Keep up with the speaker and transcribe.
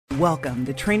Welcome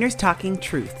to Trainers Talking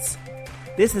Truths.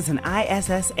 This is an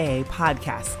ISSA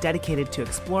podcast dedicated to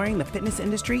exploring the fitness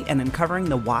industry and uncovering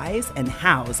the whys and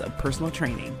hows of personal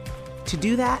training. To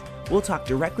do that, we'll talk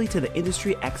directly to the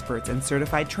industry experts and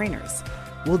certified trainers.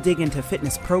 We'll dig into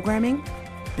fitness programming,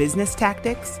 business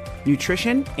tactics,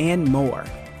 nutrition, and more.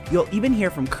 You'll even hear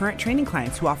from current training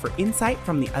clients who offer insight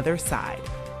from the other side.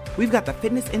 We've got the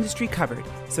fitness industry covered,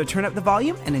 so turn up the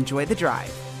volume and enjoy the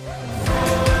drive.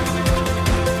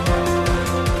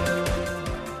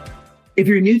 If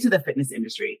you're new to the fitness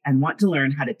industry and want to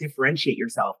learn how to differentiate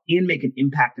yourself and make an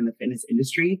impact in the fitness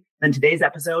industry, then today's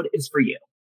episode is for you.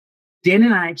 Dan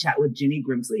and I chat with Ginny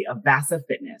Grimsley of Vasa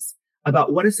Fitness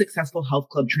about what a successful health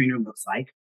club trainer looks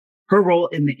like, her role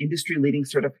in the industry-leading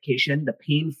certification, the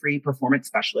Pain-Free Performance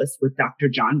Specialist with Dr.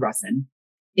 John Russin,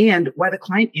 and why the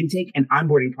client intake and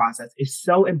onboarding process is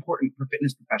so important for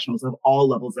fitness professionals of all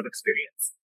levels of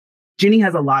experience. Ginny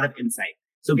has a lot of insight,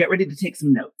 so get ready to take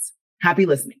some notes. Happy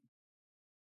listening.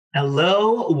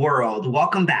 Hello, world.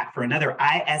 Welcome back for another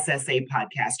ISSA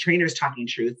podcast, Trainers Talking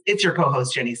Truth. It's your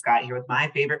co-host, Jenny Scott, here with my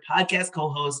favorite podcast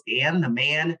co-host, Dan the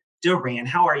Man Duran.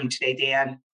 How are you today,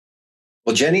 Dan?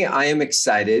 Well, Jenny, I am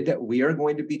excited. We are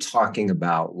going to be talking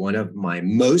about one of my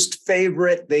most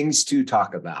favorite things to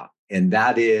talk about, and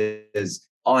that is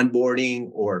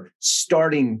onboarding or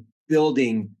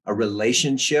building a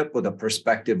relationship with a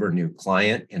prospective or new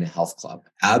client in a health club.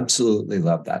 Absolutely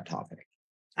love that topic.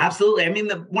 Absolutely. I mean,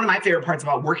 one of my favorite parts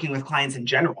about working with clients in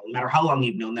general, no matter how long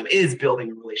you've known them, is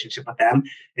building a relationship with them.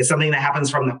 It's something that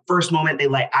happens from the first moment they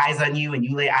lay eyes on you and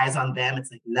you lay eyes on them. It's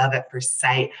like love at first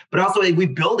sight, but also we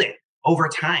build it over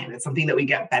time. It's something that we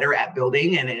get better at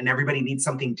building, and everybody needs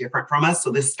something different from us.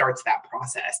 So this starts that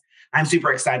process. I'm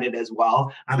super excited as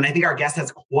well. And I think our guest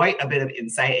has quite a bit of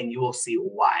insight, and you will see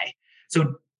why.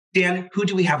 So Dan, who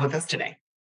do we have with us today?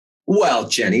 Well,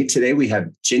 Jenny, today we have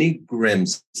Ginny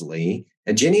Grimsley.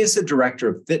 And Jenny is the director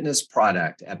of fitness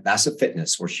product at Vasa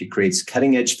Fitness, where she creates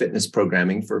cutting-edge fitness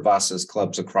programming for Vasa's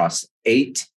clubs across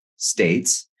 8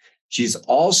 states. She's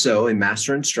also a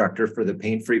master instructor for the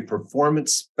Pain-Free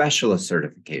Performance Specialist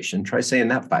certification. Try saying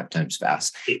that 5 times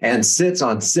fast. And sits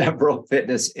on several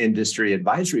fitness industry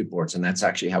advisory boards. And that's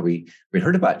actually how we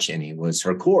heard about Jenny, was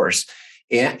her course.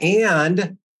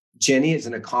 And Jenny is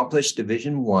an accomplished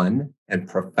Division I and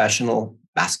professional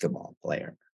basketball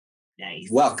player. Nice.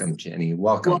 Welcome, Jenny.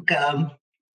 Welcome.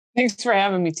 Thanks for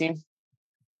having me, team.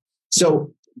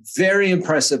 So very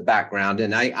impressive background,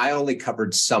 and I only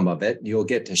covered some of it. You'll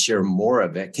get to share more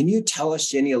of it. Can you tell us,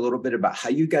 Jenny, a little bit about how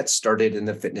you got started in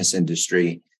the fitness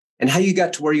industry and how you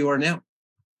got to where you are now?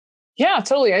 Yeah,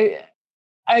 totally.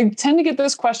 I tend to get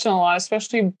this question a lot,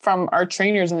 especially from our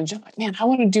trainers in the gym. Like, man, I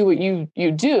want to do what you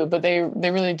do, but they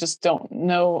really just don't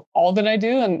know all that I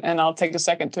do. And I'll take a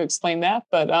second to explain that.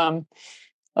 But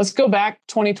let's go back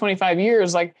 20, 25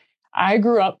 years. Like, I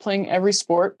grew up playing every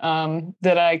sport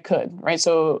that I could, right?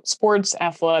 So sports,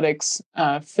 athletics,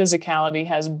 physicality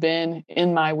has been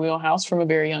in my wheelhouse from a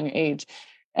very young age.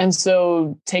 And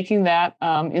so taking that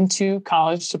into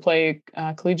college to play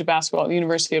collegiate basketball at the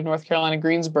University of North Carolina,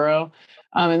 Greensboro,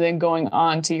 and then going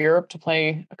on to Europe to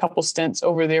play a couple stints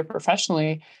over there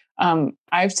professionally,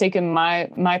 I've taken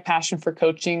my passion for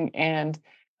coaching, and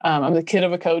I'm the kid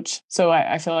of a coach, so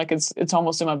I feel like it's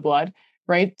almost in my blood,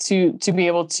 right? To be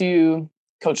able to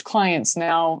coach clients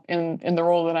now in the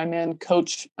role that I'm in,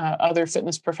 coach other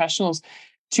fitness professionals,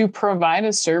 to provide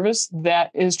a service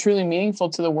that is truly meaningful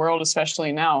to the world,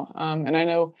 especially now. And I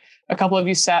know a couple of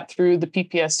you sat through the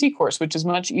PPST course, which is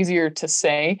much easier to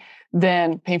say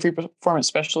than Pain-Free Performance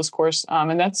Specialist course.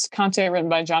 And that's content written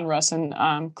by John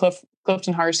Russin,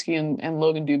 Clifton Harsky, and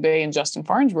Logan Dubé and Justin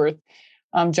Farnsworth.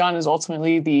 John is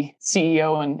ultimately the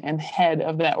CEO and head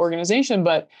of that organization,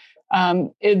 but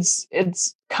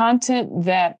it's content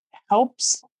that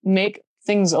helps make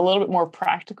things a little bit more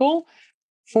practical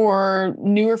for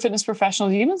newer fitness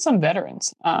professionals, even some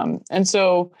veterans. And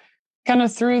so kind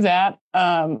of through that,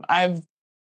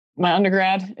 my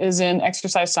undergrad is in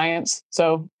exercise science.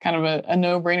 So kind of a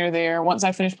no-brainer there. Once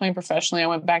I finished playing professionally, I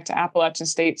went back to Appalachian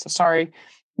State. So sorry,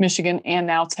 Michigan and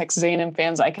now Texas A&M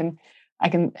fans, I can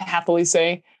happily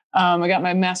say. I got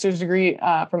my master's degree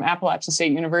from Appalachian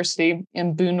State University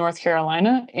in Boone, North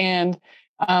Carolina. And,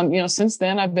 since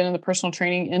then I've been in the personal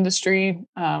training industry,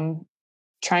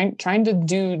 trying to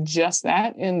do just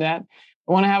that, in that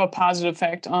I want to have a positive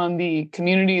effect on the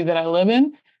community that I live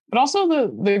in, but also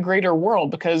the greater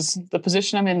world, because the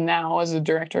position I'm in now as a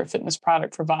director of fitness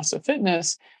product for Vasa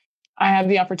Fitness, I have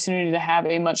the opportunity to have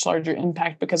a much larger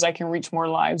impact because I can reach more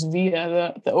lives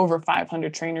via the over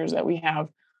 500 trainers that we have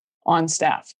on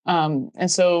staff. And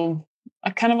so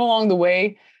kind of along the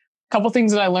way, couple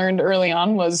things that I learned early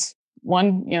on was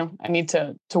one, I need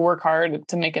to work hard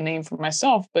to make a name for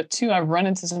myself. But two, I've run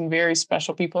into some very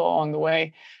special people along the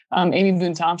way. Amy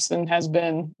Boone Thompson has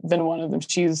been one of them.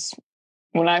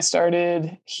 When I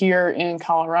started here in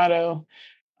Colorado,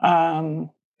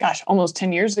 almost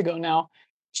 10 years ago now,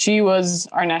 she was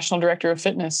our national director of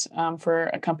fitness for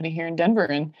a company here in Denver.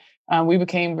 And we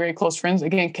became very close friends,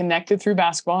 again, connected through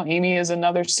basketball. Amy is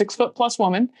another 6'+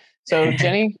 woman. So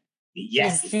Jenny,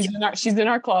 yes, she's in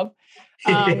our club.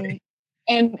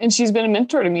 And she's been a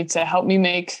mentor to me to help me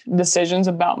make decisions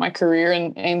about my career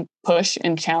and push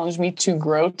and challenge me to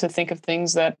grow, to think of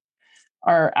things that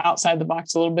are outside the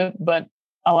box a little bit, but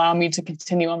allow me to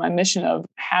continue on my mission of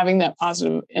having that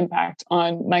positive impact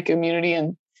on my community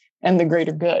and the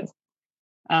greater good.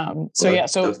 Sorry,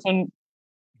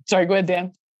 go ahead,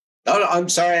 Dan. No, I'm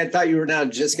sorry. I thought you were now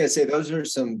just going to say those are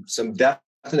some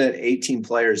definite 18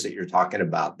 players that you're talking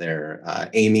about there.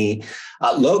 Amy,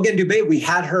 Logan Dubé, we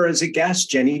had her as a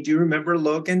guest. Jenny, do you remember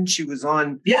Logan? She was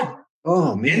on. Yeah.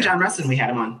 Oh, man. And John Rustin, we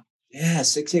had him on. Yeah,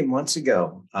 6-8 months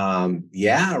ago.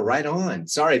 Yeah, right on.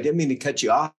 Sorry, I didn't mean to cut you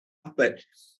off, but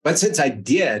since I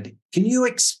did, can you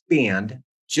expand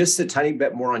just a tiny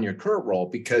bit more on your current role?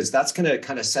 Because that's going to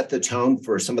kind of set the tone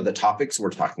for some of the topics we're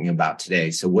talking about today.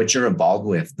 So what you're involved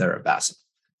with there at Bassett.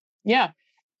 Yeah.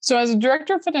 So as a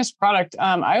director of fitness product,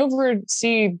 I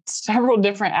oversee several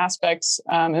different aspects.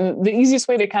 And the easiest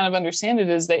way to kind of understand it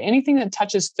is that anything that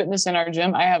touches fitness in our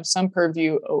gym, I have some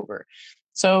purview over.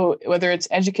 So whether it's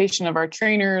education of our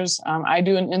trainers, I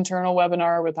do an internal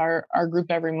webinar with our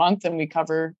group every month, and we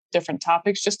cover different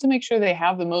topics just to make sure they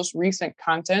have the most recent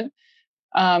content,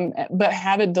 but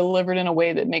have it delivered in a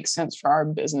way that makes sense for our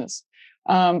business.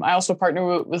 I also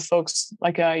partner with folks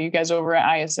like you guys over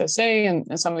at ISSA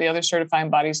and some of the other certifying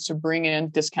bodies to bring in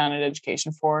discounted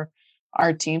education for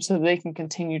our team so that they can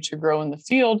continue to grow in the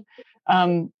field.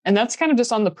 And that's kind of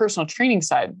just on the personal training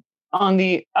side. On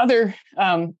the other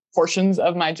portions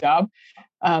of my job,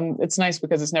 it's nice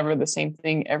because it's never the same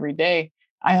thing every day.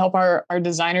 I help our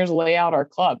designers lay out our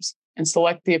clubs and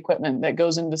select the equipment that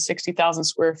goes into 60,000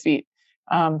 square feet.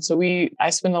 So I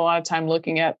spend a lot of time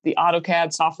looking at the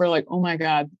AutoCAD software, like, oh my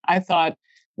God, I thought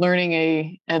learning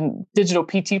a digital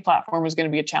PT platform was going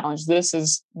to be a challenge. This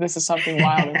is something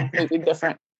wild and completely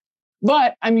different.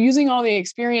 But I'm using all the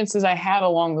experiences I had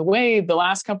along the way. The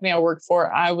last company I worked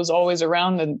for, I was always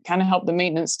around and kind of helped the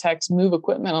maintenance techs move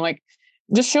equipment. I'm like,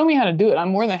 just show me how to do it. I'm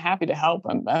more than happy to help.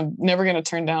 I'm never going to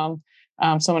turn down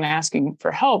someone asking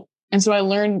for help. And so I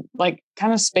learned like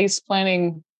kind of space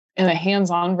planning in a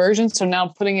hands-on version. So now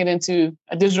putting it into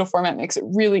a digital format makes it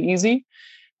really easy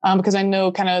because I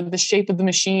know kind of the shape of the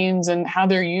machines and how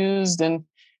they're used. And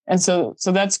so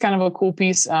that's kind of a cool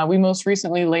piece. We most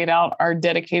recently laid out our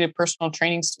dedicated personal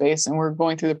training space, and we're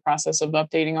going through the process of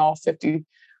updating all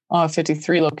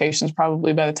 53 locations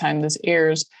probably by the time this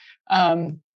airs,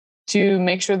 to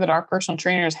make sure that our personal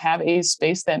trainers have a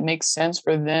space that makes sense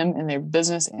for them and their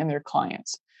business and their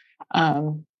clients.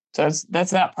 So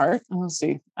that's that part. Let's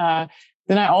see.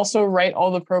 Then I also write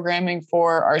all the programming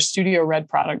for our Studio Red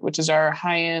product, which is our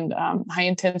high-end,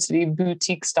 high-intensity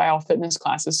boutique-style fitness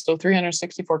classes. So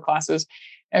 364 classes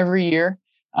every year.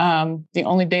 The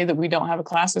only day that we don't have a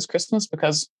class is Christmas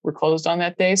because we're closed on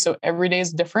that day. So every day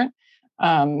is different.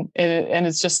 And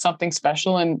it's just something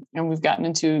special. And we've gotten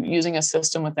into using a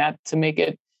system with that to make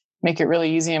it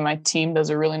really easy. And my team does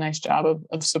a really nice job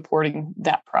of supporting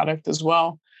that product as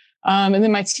well. And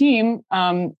then my team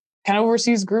kind of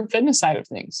oversees group fitness side of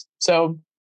things. So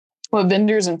what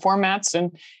vendors and formats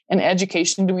and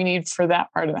education do we need for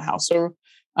that part of the house? So,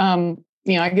 I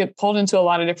get pulled into a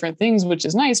lot of different things, which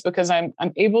is nice because I'm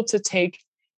able to take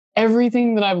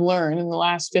everything that I've learned in the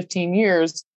last 15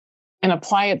 years and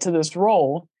apply it to this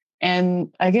role.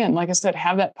 And again, like I said,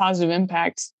 have that positive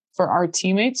impact for our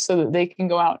teammates so that they can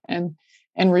go out and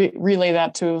relay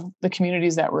that to the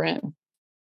communities that we're in.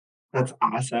 That's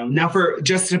awesome. Now, for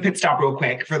just a pit stop real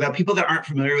quick, for the people that aren't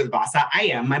familiar with Vasa, I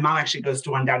am. My mom actually goes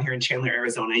to one down here in Chandler,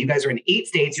 Arizona. You guys are in 8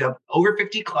 states. You have over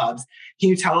 50 clubs. Can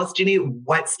you tell us, Jenny,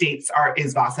 what states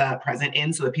is Vasa present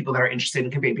in so that people that are interested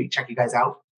can maybe check you guys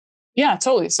out? Yeah,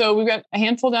 totally. So we've got a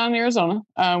handful down in Arizona,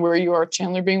 where you are,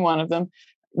 Chandler being one of them.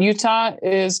 Utah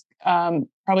is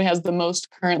probably has the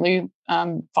most currently,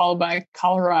 followed by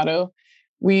Colorado.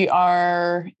 We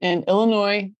are in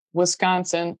Illinois,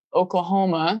 Wisconsin,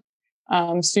 Oklahoma,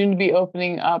 soon to be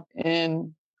opening up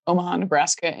in Omaha,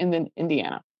 Nebraska, and then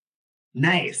Indiana.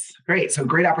 Nice. Great. So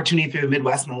great opportunity through the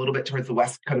Midwest and a little bit towards the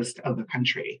West Coast of the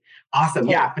country. Awesome.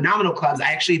 Yeah. Phenomenal clubs.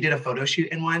 I actually did a photo shoot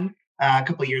in one a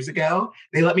couple of years ago.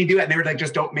 They let me do it. And they were like,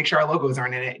 just don't make sure our logos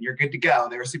aren't in it and you're good to go.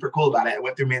 They were super cool about it. I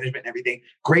went through management and everything.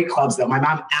 Great clubs though. My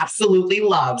mom absolutely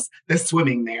loves the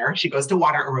swimming there. She goes to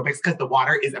water aerobics because the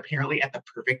water is apparently at the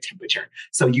perfect temperature.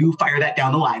 So you fire that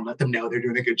down the line, let them know they're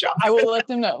doing a good job. I will let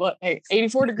them know. Look, hey,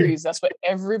 84 degrees. That's what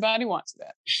everybody wants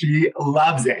that. She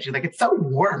loves it. She's like, it's so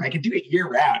warm. I can do it year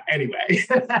round. Anyway.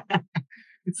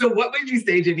 So what would you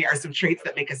say, Jenny, are some traits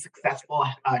that make a successful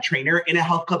trainer in a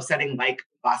health club setting like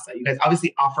Vasa? You guys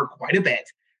obviously offer quite a bit,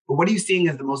 but what are you seeing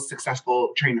as the most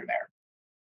successful trainer there?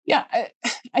 Yeah,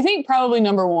 I think probably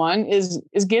number one is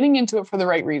getting into it for the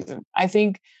right reason. I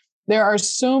think there are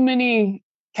so many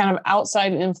kind of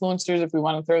outside influencers, if we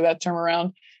want to throw that term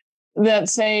around, that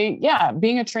say, yeah,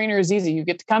 being a trainer is easy. You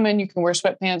get to come in, you can wear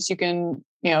sweatpants, you can,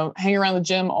 hang around the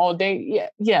gym all day. Yeah,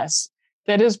 yes.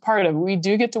 That is part of it. We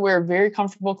do get to wear very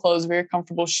comfortable clothes, very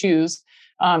comfortable shoes.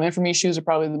 And for me, shoes are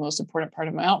probably the most important part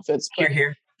of my outfits. But,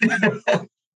 here.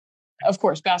 of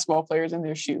course, basketball players and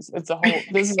their shoes.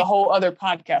 This is a whole other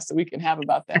podcast that we can have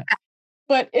about that.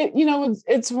 But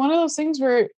it's one of those things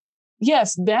where,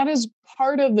 yes, that is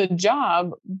part of the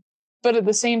job. But at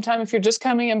the same time, if you're just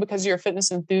coming in because you're a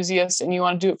fitness enthusiast and you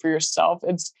want to do it for yourself,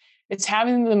 it's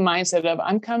having the mindset of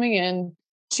I'm coming in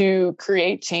to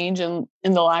create change in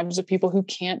the lives of people who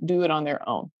can't do it on their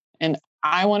own. And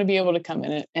I want to be able to come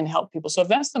in and help people. So if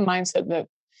that's the mindset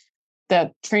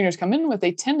that trainers come in with,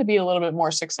 they tend to be a little bit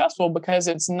more successful because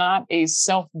it's not a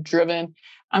self-driven,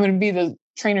 I'm going to be the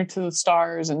trainer to the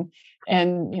stars and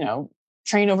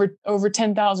train over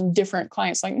 10,000 different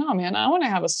clients. Like, no, man, I want to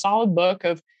have a solid book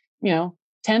of,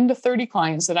 10 to 30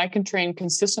 clients that I can train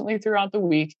consistently throughout the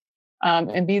week.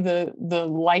 And be the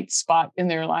light spot in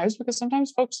their lives, because sometimes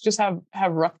folks just have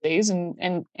rough days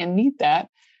and need that.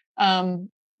 But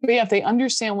yeah, if they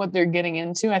understand what they're getting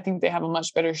into, I think they have a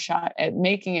much better shot at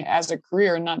making it as a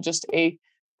career, not just a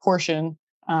portion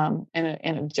in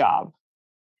a job.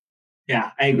 Yeah,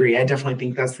 I agree. I definitely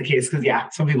think that's the case because,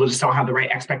 some people just don't have the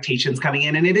right expectations coming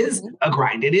in. And it is a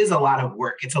grind. It is a lot of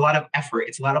work. It's a lot of effort.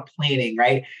 It's a lot of planning,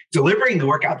 right? Delivering the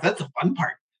workouts, that's the fun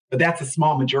part. But that's a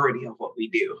small majority of what we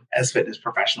do as fitness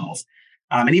professionals.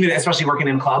 And even especially working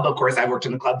in a club, of course, I worked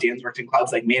in a club, Dan's worked in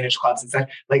clubs, like managed clubs and stuff.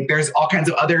 Like there's all kinds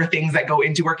of other things that go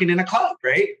into working in a club,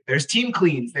 right? There's team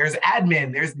cleans, there's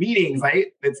admin, there's meetings, right?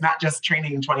 It's not just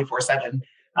training 24/7.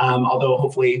 Although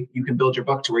hopefully you can build your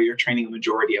book to where you're training a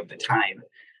majority of the time.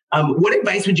 What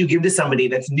advice would you give to somebody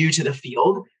that's new to the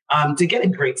field to get a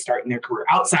great start in their career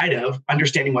outside of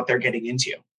understanding what they're getting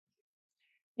into?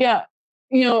 Yeah.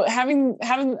 Having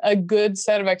a good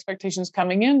set of expectations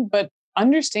coming in, but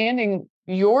understanding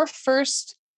your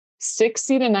first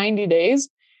 60 to 90 days,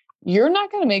 you're not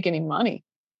going to make any money.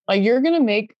 Like you're going to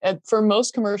make, for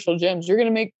most commercial gyms, you're going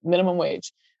to make minimum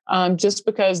wage just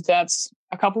because that's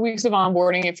a couple weeks of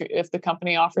onboarding. If the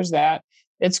company offers that,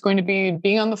 it's going to be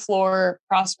being on the floor,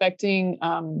 prospecting,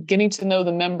 getting to know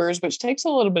the members, which takes a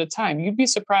little bit of time. You'd be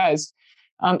surprised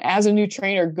as a new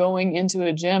trainer going into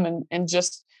a gym and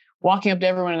just walking up to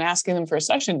everyone and asking them for a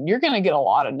session, you're going to get a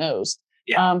lot of no's.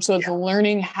 So it's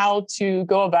learning how to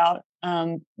go about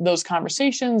those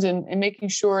conversations and making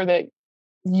sure that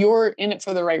you're in it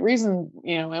for the right reason.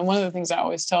 And one of the things I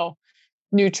always tell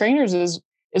new trainers is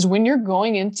when you're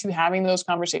going into having those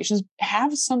conversations,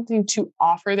 have something to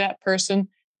offer that person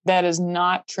that is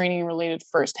not training related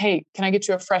first. Hey, can I get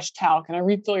you a fresh towel? Can I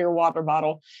refill your water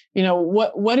bottle?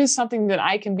 What is something that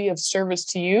I can be of service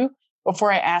to you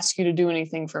before I ask you to do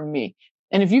anything for me?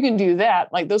 And if you can do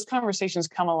that, like those conversations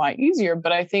come a lot easier.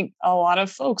 But I think a lot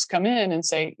of folks come in and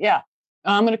say, yeah,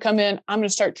 I'm going to come in, I'm going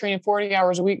to start training 40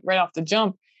 hours a week right off the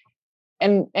jump.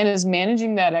 And is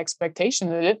managing that expectation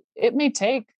that it may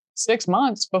take 6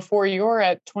 months before you're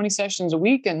at 20 sessions a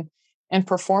week and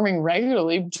performing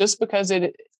regularly, just because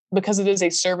it is a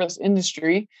service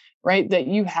industry, right? That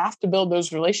you have to build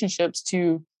those relationships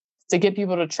to get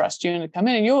people to trust you and to come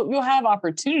in, and you'll have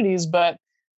opportunities, but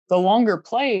the longer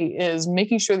play is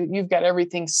making sure that you've got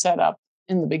everything set up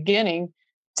in the beginning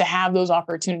to have those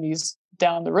opportunities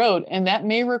down the road. And that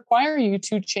may require you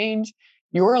to change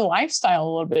your lifestyle a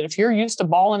little bit. If you're used to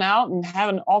balling out and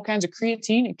having all kinds of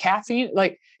creatine and caffeine,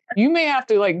 like you may have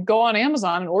to go on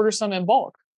Amazon and order some in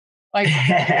bulk. Like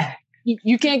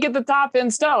you can't get the top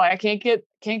end stuff. I can't get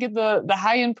the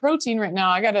high end protein right now.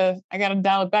 I gotta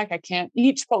dial it back. I can't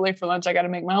eat Chipotle for lunch. I got to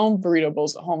make my own burrito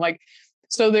bowls at home.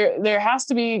 So there has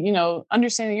to be,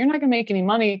 understanding you're not going to make any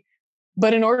money,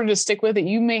 but in order to stick with it,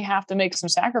 you may have to make some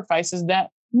sacrifices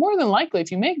that more than likely,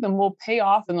 if you make them, will pay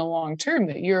off in the long term.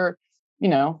 That you're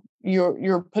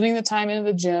putting the time into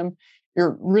the gym,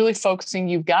 you're really focusing,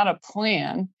 you've got a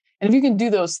plan. And if you can do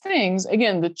those things,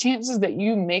 again, the chances that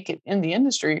you make it in the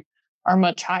industry are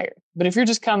much higher. But if you're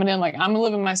just coming in like, I'm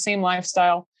living my same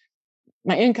lifestyle,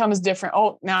 my income is different.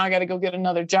 Oh, now I got to go get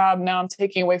another job. Now I'm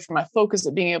taking away from my focus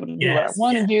of being able to do what I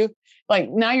want to do. Like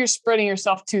now you're spreading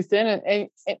yourself too thin,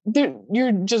 and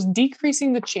you're just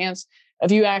decreasing the chance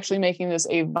of you actually making this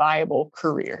a viable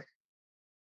career.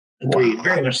 Agreed. Wow.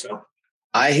 Very much so.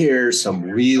 I hear some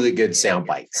really good sound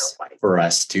bites for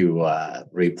us to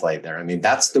replay there. I mean,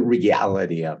 that's the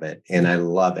reality of it, and I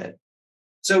love it.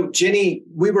 So, Jenny,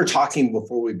 we were talking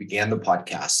before we began the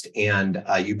podcast, and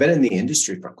you've been in the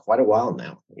industry for quite a while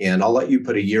now. And I'll let you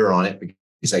put a year on it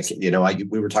because,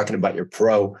 we were talking about your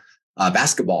pro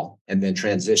basketball and then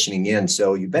transitioning in.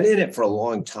 So you've been in it for a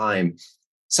long time.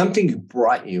 Something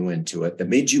brought you into it that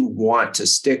made you want to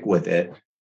stick with it.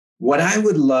 What I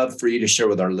would love for you to share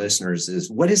with our listeners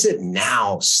is, what is it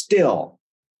now still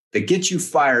that gets you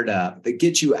fired up, that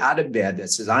gets you out of bed,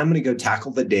 that says, I'm going to go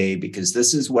tackle the day because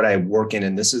this is what I work in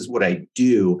and this is what I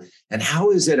do? And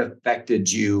how has it affected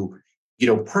you,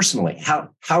 personally?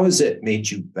 How has it made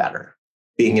you better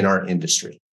being in our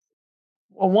industry?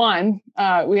 Well, one,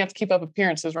 we have to keep up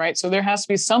appearances, right? So there has to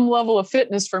be some level of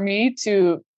fitness for me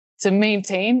to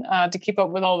maintain, to keep up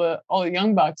with all the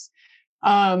young bucks.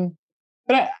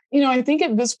 But I think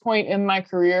at this point in my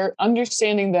career,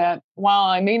 understanding that while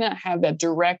I may not have that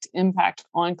direct impact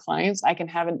on clients, I can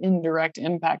have an indirect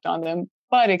impact on them,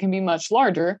 but it can be much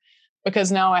larger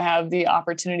because now I have the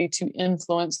opportunity to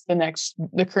influence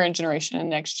the current generation and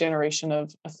next generation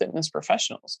of fitness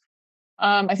professionals.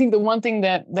 I think the one thing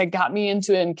that got me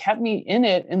into it and kept me in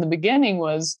it in the beginning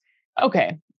was,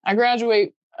 okay, I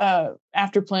graduate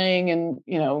after playing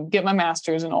and, get my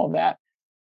master's and all of that.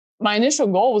 My initial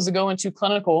goal was to go into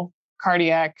clinical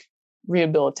cardiac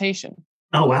rehabilitation.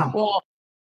 Oh, wow. Well,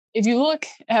 if you look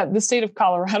at the state of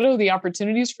Colorado, the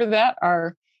opportunities for that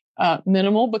are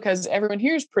minimal because everyone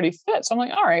here is pretty fit. So I'm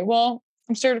like, all right, well,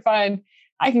 I'm certified.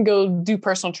 I can go do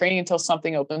personal training until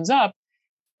something opens up.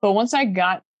 But once I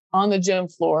got on the gym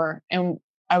floor and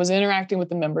I was interacting with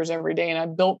the members every day and I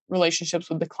built relationships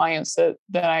with the clients that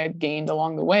I had gained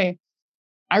along the way,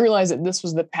 I realized that this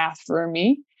was the path for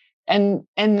me. And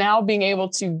now being able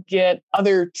to get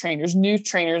other trainers, new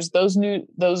trainers,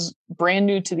 those brand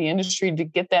new to the industry, to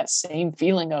get that same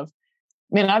feeling of,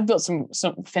 man, I've built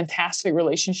some fantastic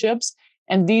relationships,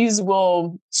 and these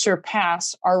will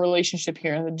surpass our relationship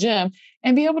here in the gym,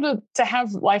 and be able to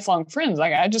have lifelong friends.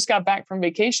 Like I just got back from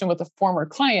vacation with a former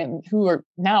client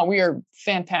we are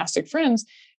fantastic friends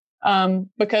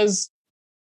because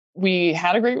we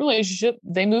had a great relationship.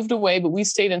 They moved away, but we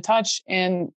stayed in touch,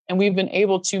 and we've been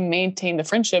able to maintain the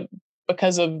friendship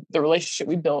because of the relationship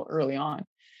we built early on.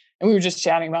 And we were just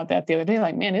chatting about that the other day.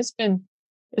 Like, man, it's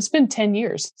been 10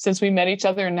 years since we met each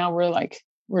other, and now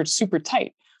we're super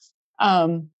tight.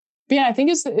 But yeah, I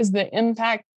think is the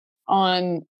impact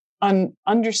on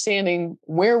understanding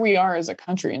where we are as a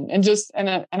country, and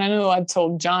I know I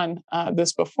told John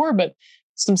this before, but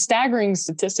some staggering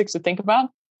statistics to think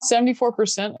about.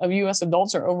 74% of U.S.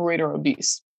 adults are overweight or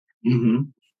obese. Mm-hmm.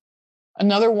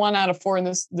 Another 1 out of 4, and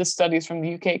this study is from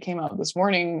the UK, came out this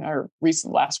morning or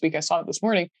last week. I saw it this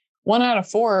morning. 1 out of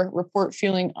 4 report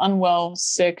feeling unwell,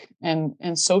 sick, and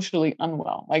socially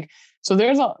unwell. So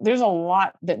there's a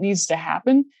lot that needs to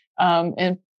happen.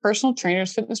 And personal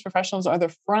trainers, fitness professionals are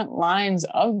the front lines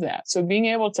of that. So being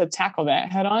able to tackle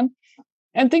that head on,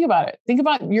 and think about it. Think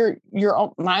about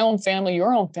my own family,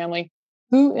 your own family.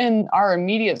 Who in our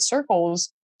immediate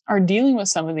circles are dealing with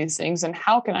some of these things, and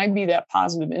how can I be that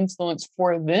positive influence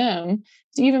for them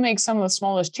to even make some of the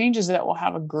smallest changes that will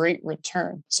have a great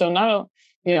return? So I'm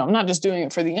not just doing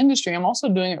it for the industry. I'm also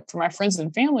doing it for my friends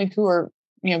and family who are,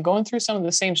 going through some of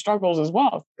the same struggles as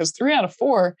well. Because 3 out of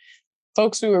 4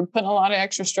 folks who are putting a lot of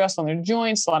extra stress on their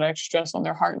joints, a lot of extra stress on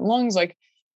their heart and lungs,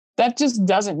 that just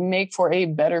doesn't make for a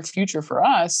better future for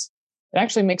us. It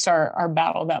actually makes our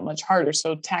battle that much harder.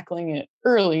 So tackling it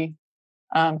early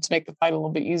to make the fight a little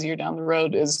bit easier down the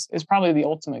road is probably the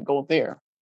ultimate goal there.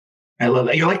 I love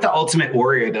that. You're like the ultimate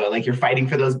warrior, though. Like you're fighting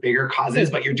for those bigger causes,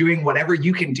 but you're doing whatever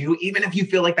you can do. Even if you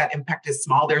feel like that impact is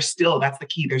small, that's the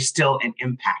key. There's still an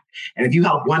impact. And if you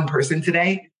help one person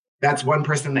today, that's one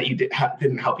person that you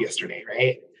didn't help yesterday,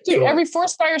 right? Dude, so, every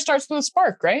forest fire starts with a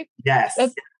spark, right? Yes.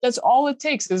 That's all it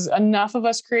takes is enough of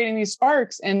us creating these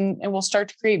sparks, and we'll start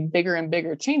to create bigger and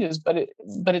bigger changes. But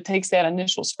it takes that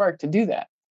initial spark to do that.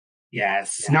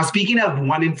 Yes. Now, speaking of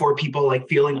 1 in 4 people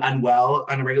feeling unwell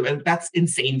on a regular, that's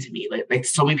insane to me. Like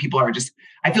so many people are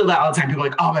I feel that all the time. People are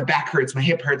like, oh, my back hurts, my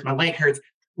hip hurts, my leg hurts.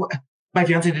 my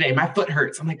fiance today, my foot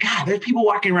hurts. I'm like, God, there's people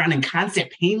walking around in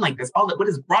constant pain like this. What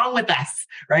is wrong with us?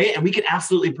 Right. And we can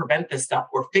absolutely prevent this stuff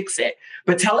or fix it.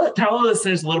 But tell our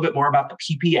listeners a little bit more about the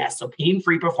PPS, so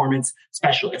Pain-Free Performance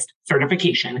Specialist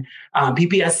Certification,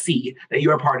 PPSC, that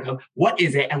you are part of. What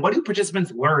is it? And what do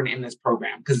participants learn in this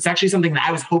program? Because it's actually something that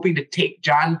I was hoping to take.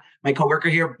 John, my coworker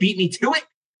here, beat me to it,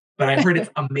 but I've heard it's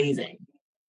amazing.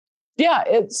 Yeah,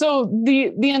 so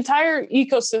the entire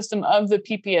ecosystem of the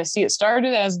PPSC, it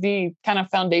started as the kind of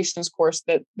foundations course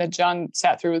that John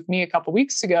sat through with me a couple of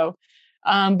weeks ago,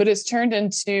 but it's turned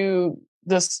into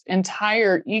this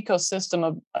entire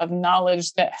ecosystem of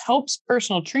knowledge that helps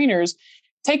personal trainers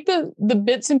take the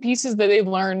bits and pieces that they've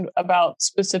learned about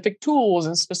specific tools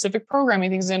and specific programming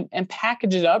things and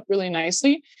package it up really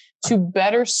nicely to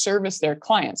better service their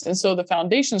clients. And so the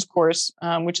foundations course,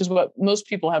 which is what most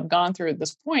people have gone through at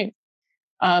this point,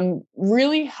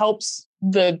 really helps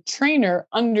the trainer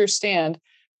understand,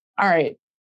 all right,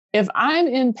 if I'm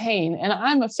in pain and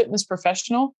I'm a fitness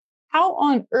professional, how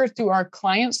on earth do our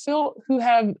clients feel who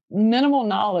have minimal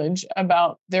knowledge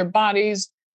about their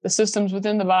bodies, the systems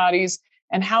within the bodies,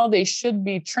 and how they should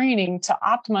be training to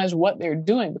optimize what they're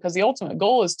doing? Because the ultimate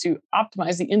goal is to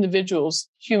optimize the individual's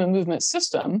human movement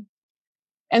system.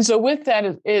 And so with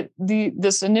that,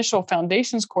 this initial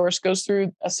foundations course goes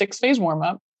through a 6-phase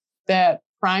warm-up that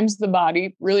primes the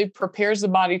body, really prepares the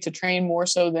body to train more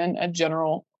so than a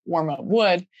general warm-up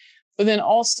would, but then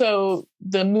also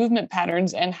the movement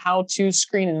patterns and how to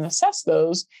screen and assess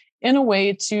those in a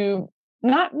way to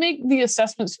not make the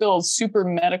assessments feel super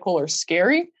medical or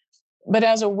scary, but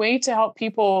as a way to help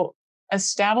people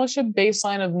establish a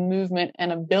baseline of movement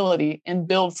and ability and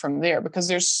build from there. Because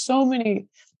there's so many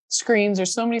screens,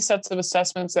 there's so many sets of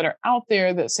assessments that are out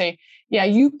there that say, yeah,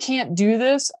 you can't do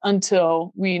this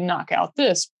until we knock out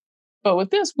this. But with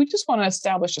this, we just want to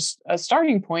establish a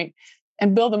starting point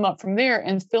and build them up from there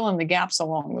and fill in the gaps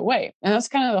along the way. And that's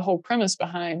kind of the whole premise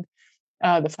behind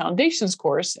the foundations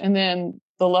course. And then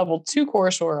the level 2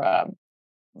 course or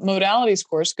modalities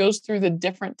course goes through the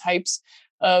different types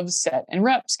of set and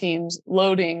rep schemes,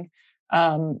 loading,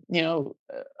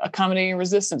 accommodating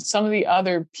resistance, some of the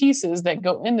other pieces that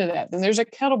go into that. Then there's a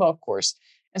kettlebell course.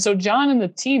 And so John and the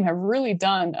team have really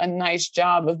done a nice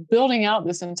job of building out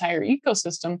this entire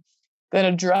ecosystem that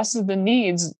addresses the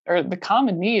needs or the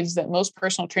common needs that most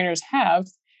personal trainers have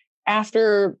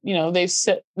after, they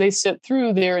sit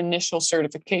through their initial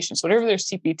certification. So whatever their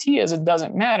CPT is, it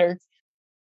doesn't matter.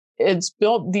 It's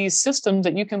built these systems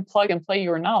that you can plug and play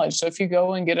your knowledge. So if you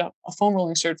go and get a foam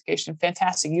rolling certification,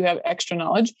 fantastic. You have extra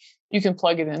knowledge. You can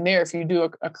plug it in there. If you do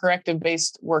a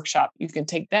corrective-based workshop, you can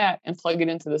take that and plug it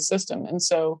into the system. And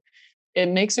so it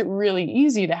makes it really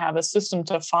easy to have a system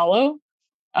to follow,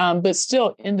 but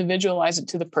still individualize it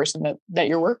to the person that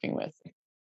you're working with.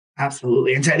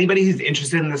 Absolutely. And to anybody who's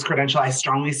interested in this credential, I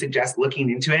strongly suggest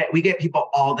looking into it. We get people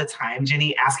all the time,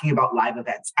 Jenny, asking about live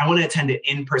events. I want to attend an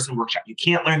in-person workshop. You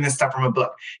can't learn this stuff from a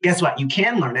book. Guess what? You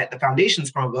can learn it, the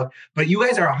foundations from a book, but you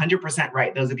guys are 100%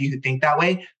 right. Those of you who think that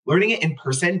way, learning it in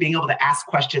person, being able to ask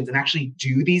questions and actually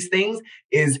do these things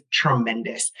is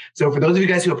tremendous. So for those of you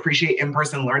guys who appreciate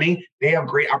in-person learning, they have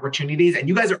great opportunities. And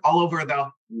you guys are all over the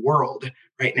world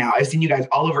right now. I've seen you guys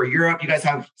all over Europe. You guys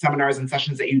have seminars and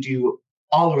sessions that you do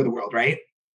all over the world, right?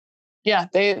 Yeah,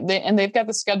 they've got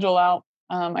the schedule out,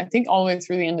 I think all the way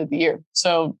through the end of the year.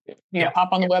 So,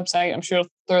 pop on the website. I'm sure I'll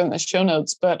throw it in the show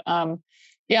notes. But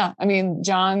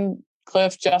John,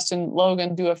 Cliff, Justin,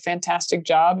 Logan do a fantastic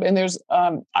job. And there's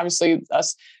obviously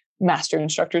us master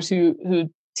instructors who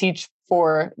teach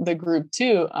for the group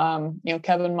too.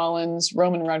 Kevin Mullins,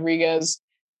 Roman Rodriguez,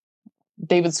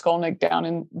 David Skolnick down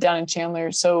in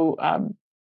Chandler. So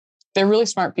they're really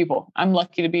smart people. I'm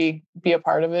lucky to be a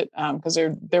part of it because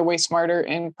they're way smarter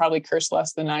and probably curse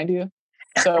less than I do.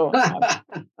 So,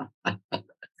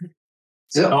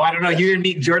 I don't know. You didn't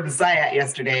meet Jordan Syatt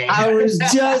yesterday. I was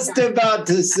just about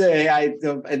to say,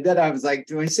 and then I was like,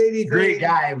 do I say anything? Great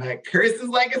guy, but curses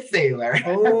like a sailor.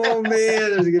 Oh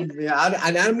man,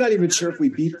 I'm not even sure if we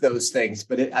beep those things,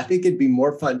 but I think it'd be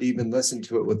more fun to even listen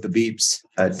to it with the beeps.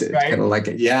 Kind of like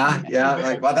it. Yeah.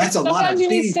 Like, well, that's a lot of Sometimes you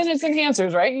need sentence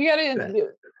enhancers, right? You got to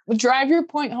drive your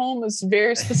point home. It's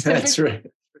very specific. That's right.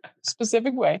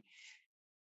 Specific way.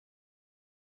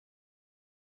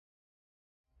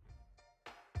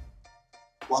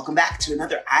 Welcome back to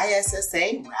another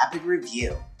ISSA Rapid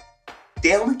Review.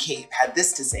 Dale McCabe had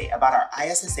this to say about our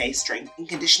ISSA Strength and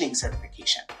Conditioning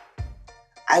certification.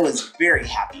 I was very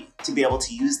happy to be able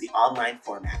to use the online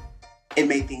format. It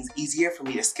made things easier for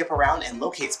me to skip around and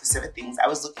locate specific things I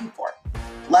was looking for.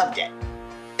 Loved it.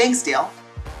 Thanks, Dale.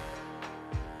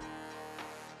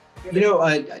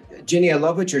 Jenny, I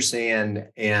love what you're saying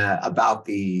about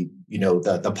the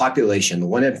population, the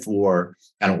 1 in 4.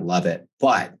 I don't love it,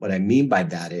 but what I mean by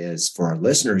that is for our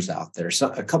listeners out there,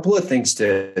 a couple of things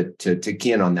to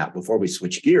key in on that before we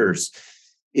switch gears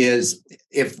is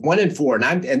if 1 in 4,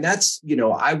 and that's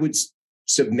I would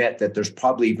submit that there's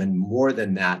probably even more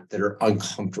than that are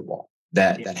uncomfortable,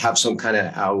 that have some kind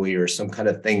of owie or some kind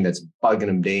of thing that's bugging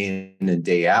them day in and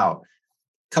day out.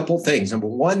 Couple things. Number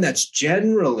one, that's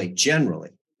generally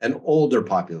an older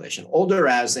population, older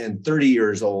as in 30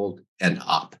 years old and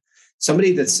up,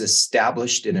 somebody that's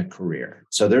established in a career.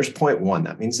 So there's point one.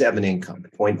 That means they have an income.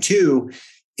 Point two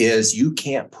is you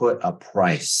can't put a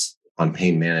price on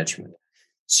pain management.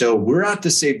 So we're out to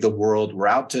save the world. We're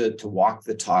out to walk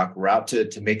the talk. We're out to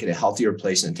make it a healthier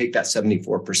place and take that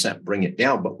 74%, bring it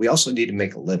down. But we also need to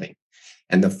make a living.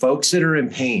 And the folks that are in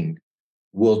pain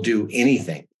will do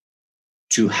anything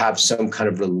to have some kind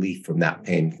of relief from that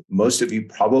pain. Most of you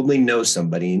probably know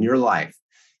somebody in your life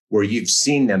where you've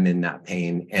seen them in that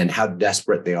pain and how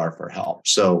desperate they are for help.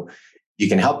 So you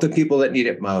can help the people that need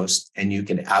it most, and you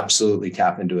can absolutely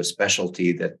tap into a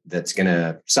specialty that's going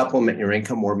to supplement your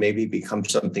income or maybe become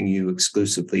something you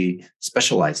exclusively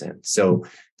specialize in. So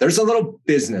there's a little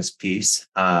business piece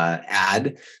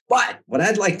add. But what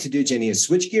I'd like to do, Jenny, is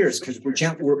switch gears because we're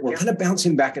kind of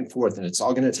bouncing back and forth, and it's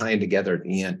all going to tie in together at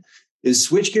the end. Is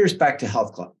switch gears back to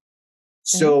Health Club.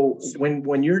 So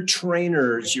when your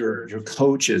trainers, your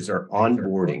coaches are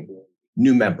onboarding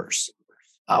new members,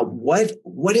 what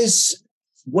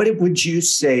would you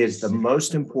say is the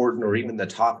most important, or even the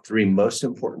top 3 most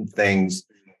important things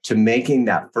to making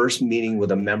that first meeting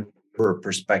with a member or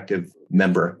prospective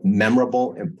member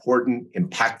memorable, important,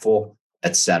 impactful,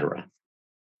 etc.?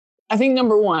 I think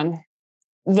number 1,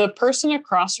 the person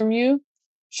across from you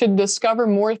should discover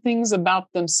more things about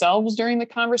themselves during the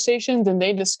conversation than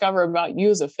they discover about you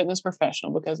as a fitness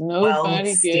professional, because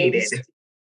nobody gives,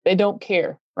 they don't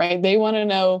care, right? They want to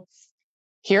know,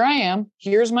 here I am,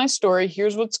 here's my story,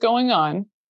 here's what's going on.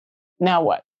 Now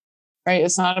what, right?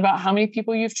 It's not about how many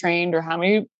people you've trained or how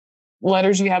many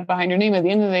letters you have behind your name. At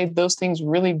the end of the day, those things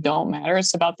really don't matter.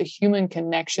 It's about the human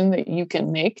connection that you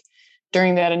can make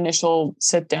during that initial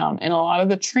sit down. And a lot of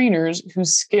the trainers who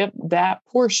skip that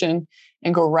portion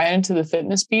and go right into the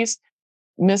fitness piece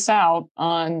miss out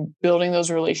on building those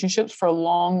relationships for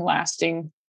long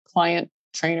lasting client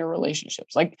trainer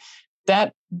relationships. Like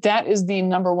that is the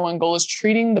number 1 goal, is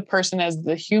treating the person as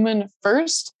the human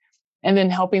first and then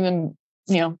helping them,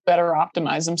 better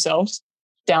optimize themselves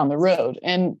down the road.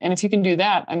 And if you can do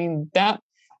that, I mean, that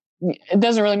it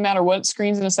doesn't really matter what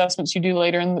screens and assessments you do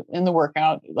later in the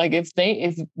workout. Like if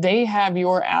they have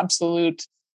your absolute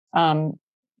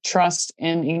trust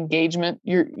and engagement,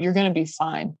 you're going to be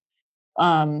fine.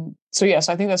 So yes,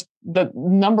 I think that's the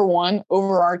number 1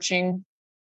 overarching,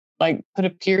 like put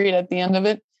a period at the end of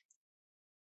it.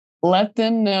 Let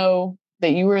them know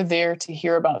that you are there to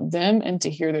hear about them and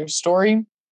to hear their story,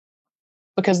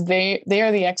 because they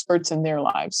are the experts in their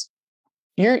lives.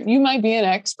 You might be an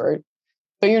expert,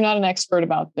 but you're not an expert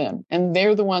about them. And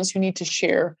they're the ones who need to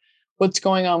share what's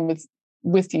going on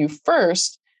with you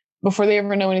first before they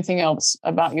ever know anything else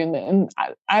about you. And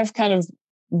I've kind of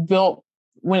built,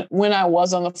 when I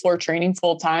was on the floor training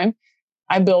full time,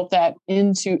 I built that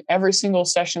into every single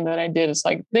session that I did. It's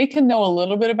like, they can know a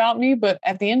little bit about me, but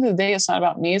at the end of the day, it's not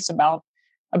about me. It's about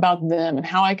them and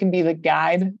how I can be the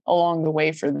guide along the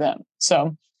way for them.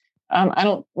 So I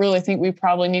don't really think we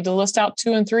probably need to list out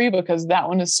 2 and 3 because that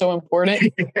one is so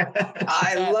important.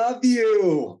 I love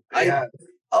you.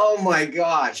 Oh my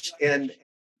gosh. And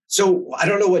so I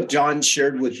don't know what John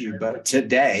shared with you, but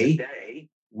today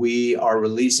we are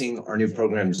releasing our new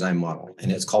program design model,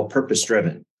 and it's called Purpose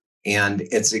Driven. And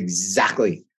it's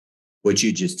exactly what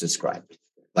you just described,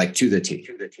 like to the T.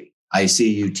 I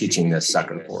see you teaching this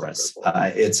sucker for us.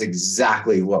 It's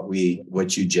exactly what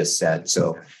you just said.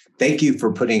 So thank you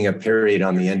for putting a period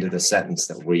on the end of the sentence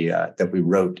that we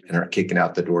wrote and are kicking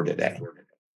out the door today.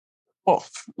 Oh,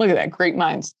 look at that. Great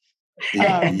minds.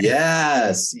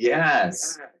 Yes.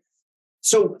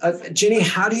 So, Jenny,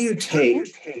 how do you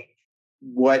take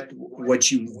what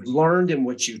you learned and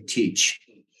what you teach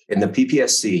in the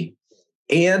PPSC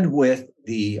and with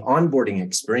the onboarding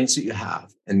experience that you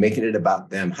have and making it about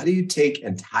them? How do you take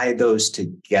and tie those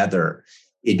together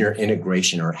in your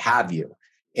integration, or have you?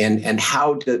 And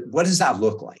what does that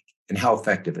look like, and how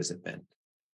effective has it been?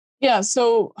 Yeah.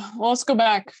 So let's go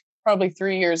back probably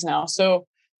 3 years now. So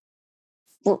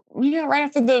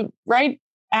right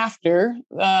after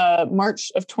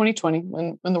March of 2020,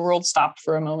 when the world stopped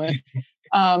for a moment,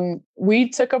 we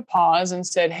took a pause and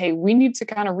said, hey, we need to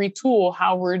kind of retool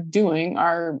how we're doing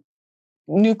our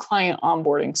new client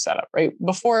onboarding setup, right?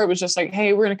 Before it was just like,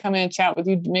 hey, we're going to come in and chat with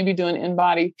you, maybe do an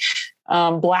in-body,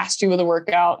 blast you with a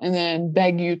workout, and then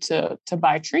beg you to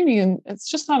buy training. And it's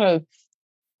just not a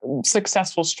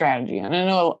successful strategy. And I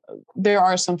know there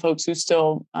are some folks who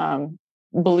still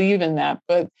believe in that,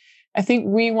 but I think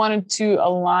we wanted to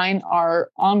align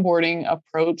our onboarding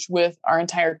approach with our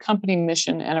entire company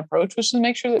mission and approach, which is to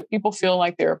make sure that people feel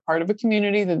like they're a part of a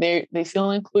community, that they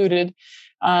feel included,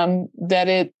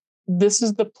 this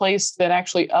is the place that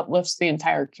actually uplifts the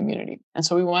entire community. And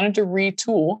so we wanted to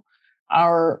retool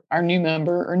our new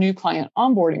member or new client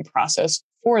onboarding process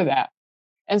for that.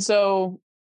 And so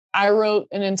I wrote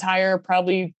an entire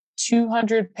probably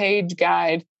 200-page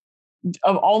guide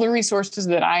of all the resources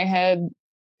that I had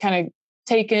kind of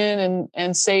taken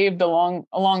and saved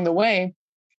along the way.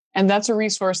 And that's a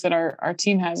resource that our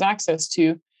team has access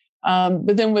to.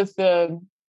 But then with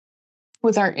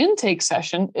our intake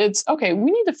session, it's okay, we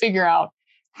need to figure out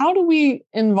how do we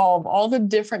involve all the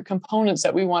different components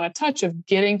that we want to touch of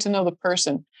getting to know the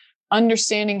person,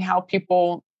 understanding how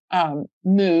people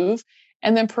move,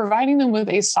 and then providing them with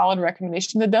a solid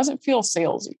recommendation that doesn't feel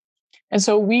salesy. And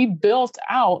so we built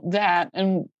out that,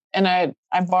 and I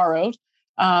borrowed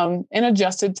and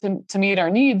adjusted to meet our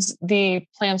needs the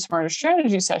Plan Smarter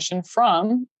Strategy session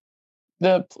from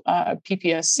the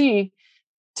PPSC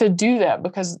to do that,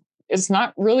 because it's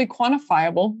not really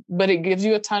quantifiable, but it gives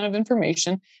you a ton of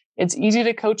information. It's easy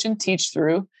to coach and teach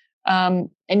through, and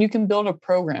you can build a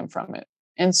program from it.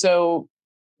 And so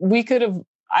I could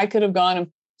have gone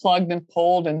and plugged and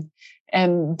pulled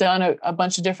and done a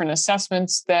bunch of different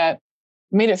assessments that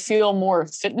made it feel more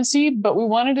fitnessy, but we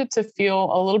wanted it to feel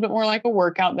a little bit more like a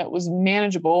workout that was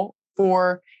manageable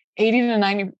for 80 to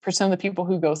 90% of the people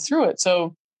who go through it.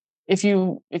 So if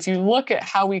you look at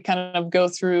how we kind of go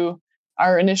through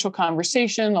our initial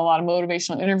conversation, a lot of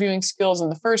motivational interviewing skills in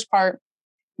the first part,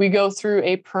 we go through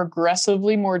a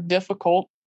progressively more difficult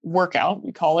workout,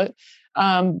 we call it,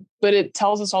 but it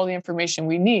tells us all the information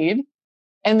we need.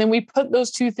 And then we put those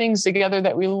two things together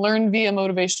that we learned via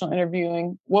motivational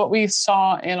interviewing, what we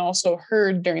saw and also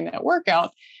heard during that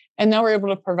workout. And now we're able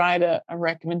to provide a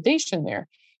recommendation there.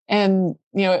 And,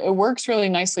 it works really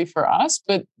nicely for us,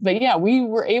 but yeah, we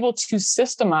were able to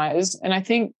systemize. And I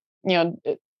think,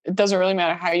 it doesn't really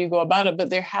matter how you go about it, but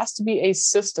there has to be a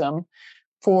system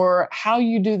for how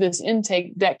you do this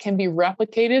intake that can be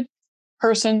replicated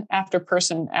person after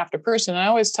person after person. And I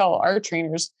always tell our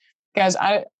trainers, guys,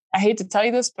 I hate to tell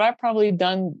you this, but I've probably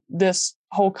done this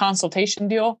whole consultation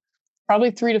deal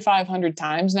probably 300 to 500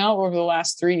 times now over the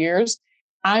last 3 years.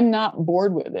 I'm not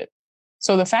bored with it.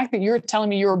 So the fact that you're telling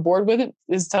me you're bored with it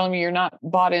is telling me you're not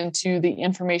bought into the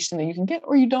information that you can get,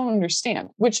 or you don't understand,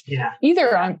 which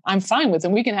either I'm fine with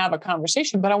and we can have a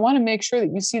conversation, but I want to make sure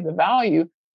that you see the value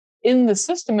in the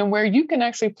system and where you can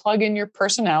actually plug in your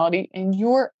personality and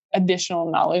your additional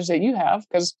knowledge that you have,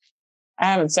 because I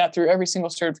haven't sat through every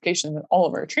single certification that all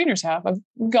of our trainers have. I've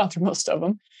gone through most of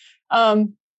them.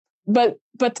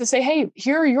 But to say, hey,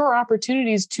 here are your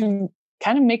opportunities to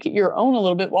kind of make it your own a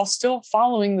little bit while still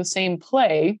following the same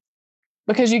play,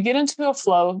 because you get into a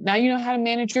flow. Now you know how to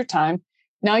manage your time.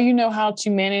 Now you know how to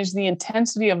manage the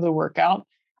intensity of the workout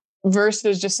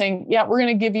versus just saying, yeah, we're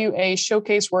going to give you a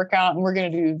showcase workout and we're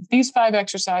going to do these 5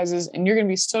 exercises and you're going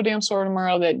to be so damn sore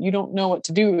tomorrow that you don't know what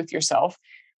to do with yourself.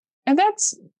 And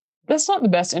that's not the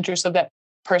best interest of that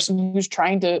person who's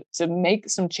trying to make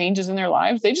some changes in their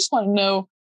lives. They just want to know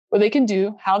what they can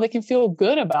do, how they can feel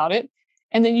good about it.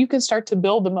 And then you can start to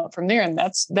build them up from there. And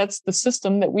that's the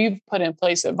system that we've put in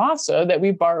place at Vasa that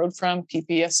we borrowed from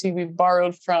PPSC. We've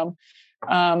borrowed from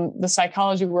the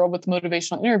psychology world with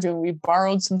motivational interviewing. We've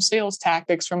borrowed some sales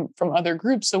tactics from other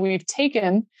groups. So we've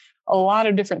taken a lot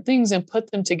of different things and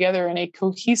put them together in a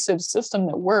cohesive system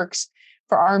that works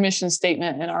for our mission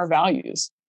statement and our values.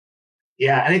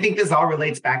 Yeah. And I think this all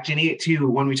relates back, Jenny, to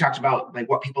when we talked about like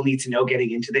what people need to know getting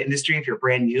into the industry. If you're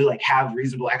brand new, like have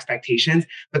reasonable expectations,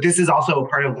 but this is also a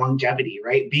part of longevity,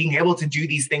 right? Being able to do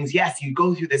these things. Yes, you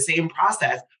go through the same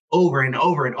process over and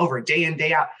over and over, day in,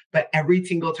 day out, but every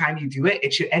single time you do it,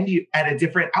 it should end you at a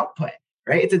different output,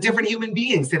 right? It's a different human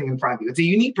being sitting in front of you. It's a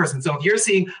unique person. So if you're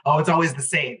seeing, oh, it's always the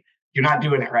same, you're not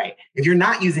doing it right. If you're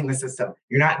not using the system,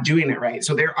 you're not doing it right.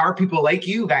 So there are people like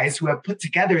you guys who have put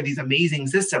together these amazing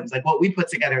systems, like what we put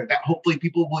together that hopefully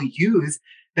people will use,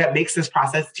 that makes this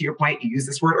process, to your point, you used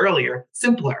this word earlier,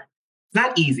 simpler. It's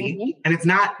not easy and it's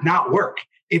not work.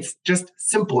 It's just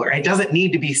simpler. It doesn't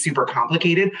need to be super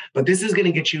complicated, but this is going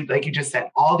to get you, like you just said,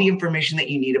 all the information that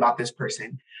you need about this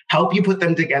person, help you put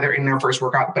them together in their first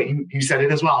workout. But you said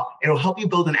it as well. It'll help you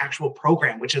build an actual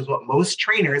program, which is what most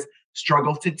trainers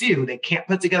struggle to do. They can't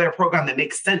put together a program that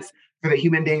makes sense for the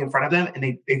human being in front of them,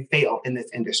 and they fail in this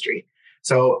industry.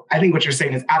 So I think what you're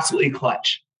saying is absolutely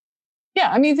clutch.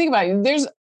 Yeah. I mean, think about it. There's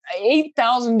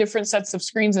 8,000 different sets of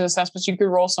screens and assessments you could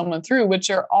roll someone through, which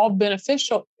are all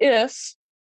beneficial if,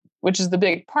 which is the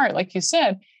big part, like you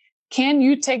said, can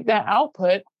you take that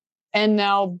output and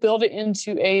now build it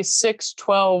into a 6,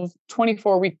 12,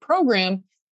 24-week program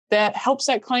that helps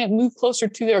that client move closer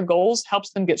to their goals,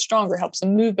 helps them get stronger, helps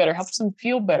them move better, helps them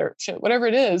feel better, whatever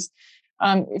it is.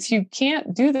 If you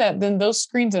can't do that, then those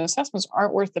screens and assessments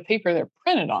aren't worth the paper they're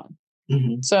printed on.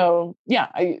 Mm-hmm. So yeah,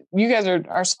 you guys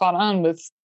are spot on with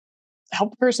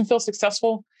help the person feel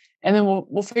successful, and then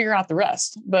we'll figure out the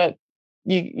rest. But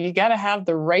you got to have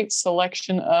the right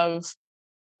selection of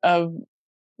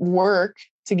work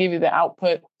to give you the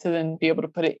output to then be able to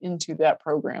put it into that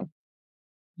program.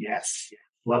 Yes.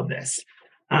 Love this.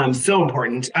 So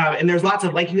important. And there's lots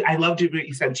of, I loved what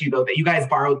you said too, though, that you guys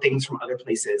borrowed things from other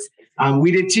places.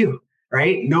 We did too,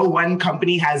 right? No one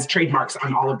company has trademarks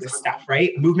on all of this stuff,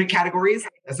 right? Movement categories,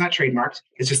 that's not trademarked.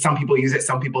 It's just some people use it,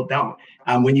 some people don't.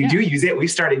 When you do use it, we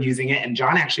started using it, and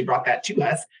John actually brought that to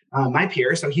us, my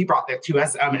peer. So he brought that to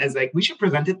us as we should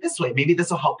present it this way. Maybe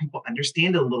this will help people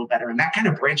understand it a little better. And that kind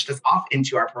of branched us off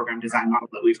into our program design model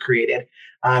that we've created.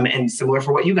 And similar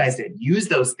for what you guys did, use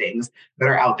those things that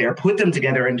are out there, put them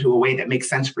together into a way that makes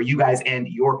sense for you guys and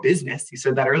your business. You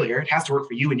said that earlier. It has to work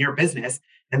for you and your business,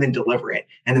 and then deliver it.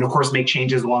 And then of course, make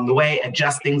changes along the way,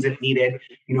 adjust things if needed,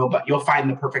 but you'll find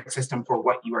the perfect system for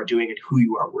what you are doing and who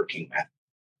you are working with.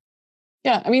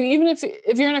 Yeah. I mean, even if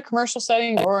you're in a commercial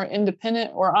setting or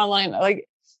independent or online, I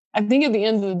think at the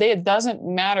end of the day, it doesn't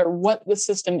matter what the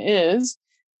system is,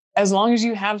 as long as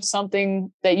you have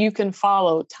something that you can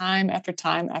follow time after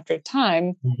time after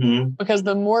time, mm-hmm. because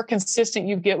the more consistent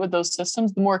you get with those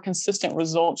systems, the more consistent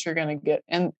results you're going to get.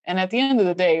 And at the end of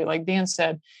the day, like Dan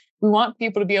said, we want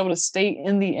people to be able to stay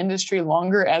in the industry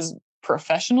longer as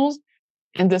professionals.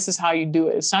 And this is how you do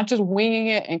it. It's not just winging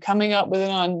it and coming up with it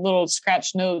on little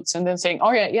scratch notes and then saying,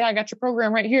 oh yeah, I got your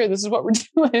program right here. This is what we're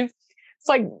doing. It's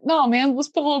like, no, man, let's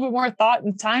put a little bit more thought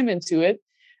and time into it.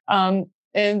 And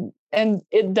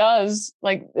it does,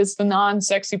 it's the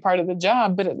non-sexy part of the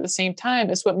job, but at the same time,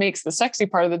 it's what makes the sexy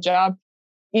part of the job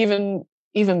even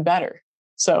better.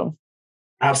 So.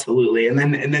 Absolutely. And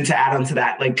then to add on to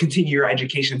that, continue your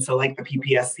education. So the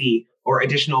PPSC or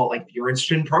additional, if you're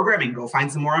interested in programming, go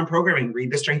find some more on programming,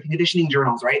 read the strength and conditioning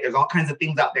journals, right? There's all kinds of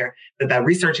things out there that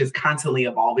research is constantly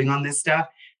evolving on this stuff.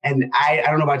 And I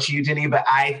don't know about you, Jenny, but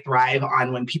I thrive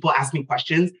on when people ask me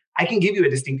questions, I can give you a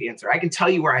distinct answer. I can tell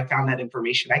you where I found that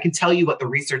information. I can tell you what the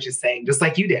research is saying, just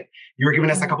like you did. You were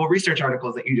giving us a couple of research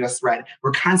articles that you just read.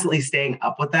 We're constantly staying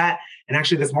up with that. And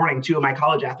actually this morning, 2 of my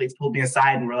college athletes pulled me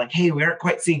aside and were like, hey, we aren't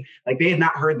quite seeing, they had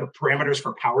not heard the parameters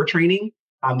for power training.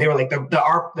 They were like,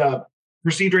 the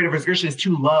perceived rate of regression is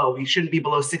too low. We shouldn't be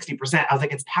below 60%. I was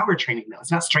like, it's power training though.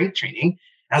 It's not strength training.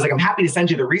 I was like, I'm happy to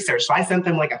send you the research. So I sent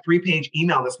them a 3-page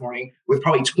email this morning with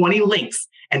probably 20 links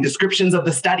and descriptions of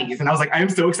the studies. And I was like, I'm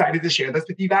so excited to share this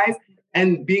with you guys,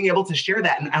 and being able to share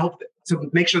that. And I hope to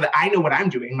make sure that I know what I'm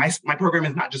doing. My program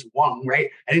is not just one, right?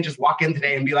 I didn't just walk in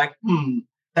today and be like,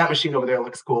 that machine over there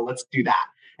looks cool. Let's do that.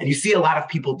 And you see a lot of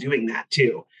people doing that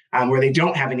too, where they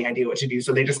don't have any idea what to do.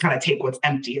 So they just kind of take what's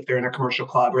empty if they're in a commercial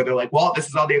club, or they're like, well, this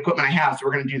is all the equipment I have, so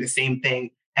we're going to do the same thing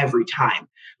every time.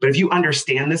 But if you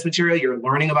understand this material, you're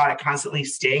learning about it constantly,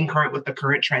 staying current with the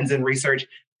current trends and research,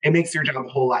 it makes your job a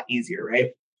whole lot easier,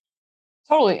 right?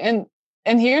 Totally. And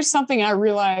here's something I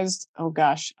realized, oh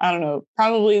gosh, I don't know,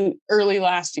 probably early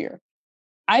last year.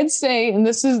 I'd say, and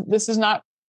this is not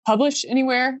published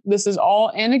anywhere, this is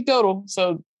all anecdotal,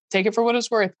 so take it for what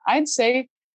it's worth. I'd say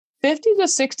 50 to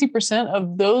 60%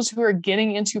 of those who are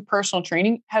getting into personal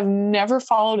training have never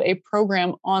followed a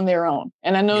program on their own.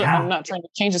 And I know I'm not trying to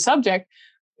change the subject,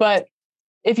 but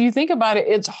if you think about it,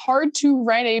 it's hard to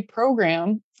write a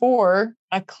program for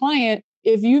a client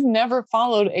if you've never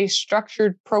followed a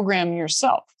structured program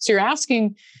yourself. So you're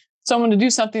asking someone to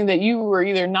do something that you were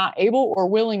either not able or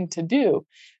willing to do.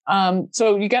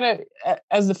 So you got to,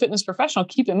 as the fitness professional,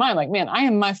 keep in mind, man, I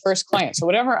am my first client. So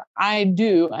whatever I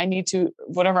do,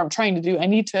 whatever I'm trying to do, I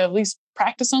need to at least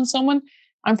practice on someone.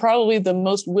 I'm probably the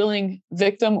most willing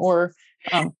victim or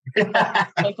client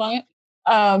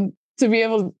to be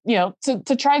able,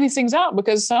 to try these things out,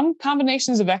 because some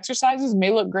combinations of exercises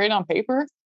may look great on paper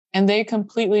and they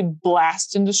completely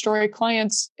blast and destroy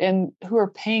clients and who are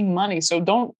paying money. So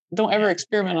don't ever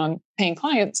experiment on paying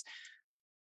clients.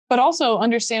 But also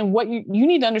understand what you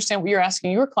need to understand what you're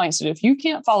asking your clients to do. If you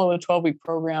can't follow a 12-week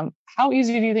program, how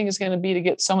easy do you think it's going to be to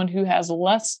get someone who has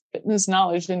less fitness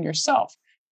knowledge than yourself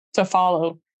to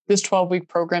follow this 12-week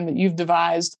program that you've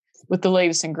devised with the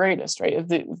latest and greatest, right? If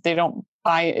you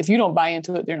don't buy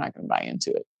into it, they're not going to buy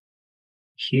into it.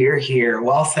 Hear, hear.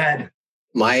 Well said.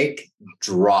 Mic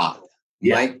drop.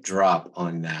 Yeah. Mic drop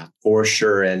on that for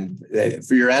sure. And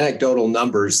for your anecdotal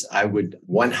numbers, I would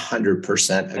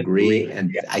 100% agree.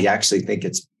 And I actually think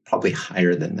it's probably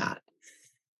higher than that.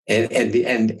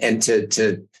 And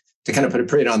to kind of put a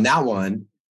period on that one,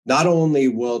 not only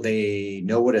will they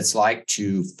know what it's like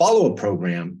to follow a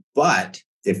program, but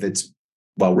if it's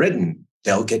well written,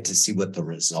 they'll get to see what the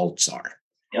results are.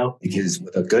 Yep. Because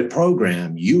with a good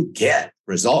program, you get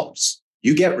results.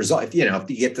 You get results. If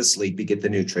you get the sleep, you get the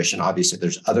nutrition. Obviously,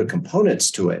 there's other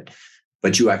components to it,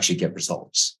 but you actually get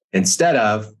results. Instead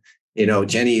of,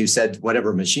 Jenny, you said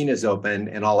whatever machine is open,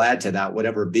 and I'll add to that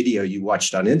whatever video you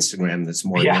watched on Instagram this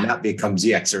morning, and that becomes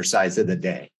the exercise of the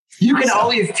day. You can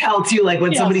always tell too, like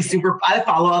when somebody's I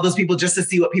follow all those people just to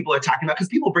see what people are talking about, because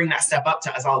people bring that stuff up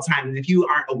to us all the time. And if you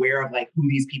aren't aware of like who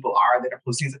these people are that are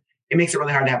posting, it makes it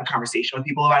really hard to have a conversation with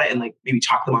people about it and like maybe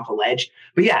talk them off a ledge.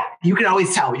 But yeah, you can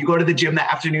always tell. You go to the gym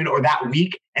that afternoon or that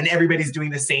week and everybody's doing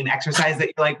the same exercise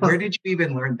that you're like, where did you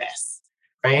even learn this?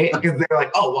 Right? Because they're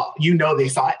like, oh, well, they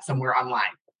saw it somewhere online.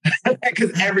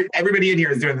 Because everybody in here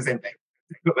is doing the same thing.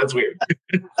 That's weird.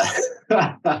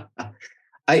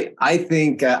 I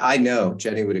think I know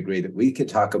Jenny would agree that we could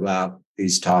talk about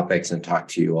these topics and talk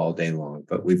to you all day long,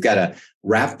 but we've got to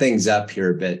wrap things up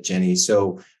here a bit, Jenny.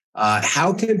 So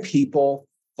how can people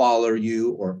follow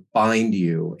you or find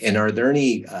you? And are there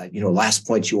any, last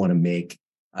points you want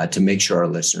to make sure our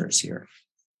listeners hear?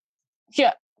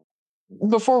 Yeah.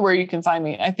 Before where you can find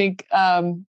me, I think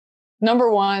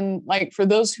number one, like for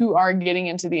those who are getting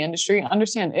into the industry,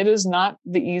 understand it is not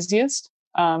the easiest.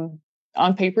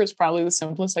 On paper, it's probably the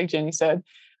simplest, like Jenny said,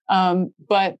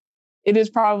 but it is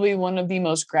probably one of the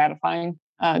most gratifying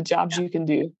jobs you can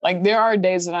do. Like there are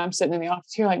days that I'm sitting in the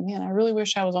office here like, man, I really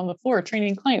wish I was on the floor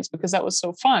training clients because that was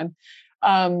so fun.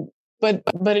 But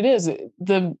it is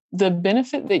the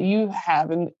benefit that you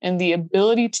have and the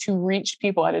ability to reach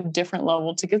people at a different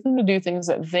level to get them to do things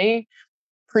that they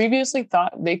previously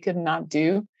thought they could not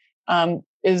do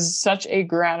is such a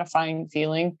gratifying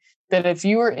feeling that if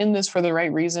you are in this for the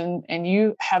right reason and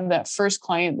you have that first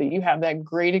client that you have that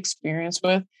great experience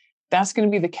with, that's going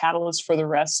to be the catalyst for the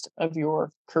rest of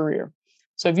your career.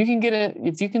 So if you can get it,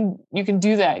 if you can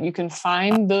do that, you can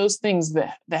find those things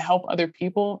that help other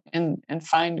people and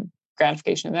find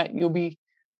gratification in that, you'll be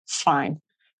fine.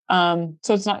 So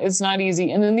it's not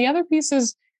easy. And then the other piece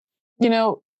is,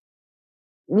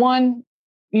 one,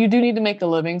 you do need to make a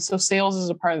living. So sales is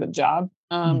a part of the job.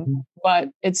 But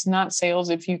it's not sales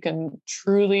if you can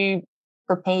truly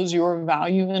propose your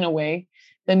value in a way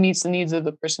that meets the needs of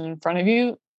the person in front of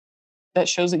you, that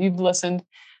shows that you've listened.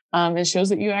 It shows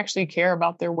that you actually care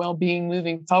about their well-being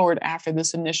moving forward after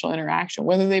this initial interaction,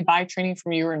 whether they buy training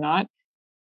from you or not.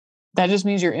 That just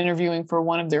means you're interviewing for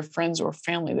one of their friends or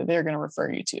family that they're going to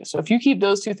refer you to. So if you keep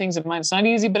those two things in mind, it's not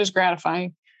easy, but it's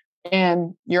gratifying,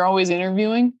 and you're always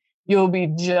interviewing, you'll be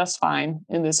just fine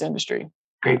in this industry.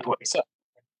 Great point. So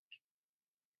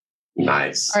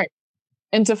nice. All right.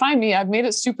 And to find me, I've made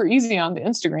it super easy on the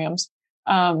Instagrams.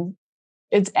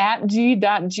 It's at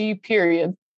g.g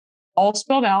period, all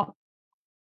spelled out.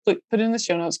 Put it in the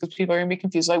show notes because people are going to be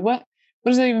confused. Like, what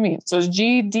does that even mean? So it's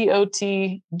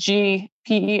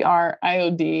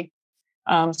GDOTGPERIOD. So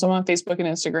I'm on Facebook and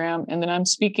Instagram. And then I'm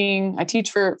speaking, I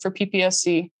teach for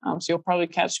PPSC. So you'll probably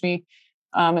catch me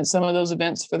at some of those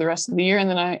events for the rest of the year. And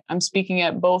then I'm speaking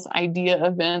at both IDEA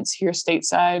events here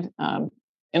stateside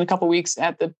in a couple of weeks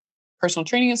at the Personal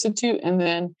Training Institute, and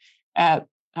then at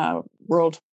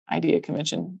World IDEA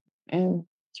Convention in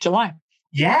July.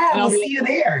 Yeah, we'll see you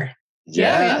there.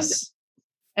 Yes.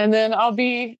 And then I'll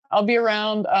be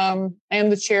around. I am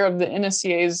the chair of the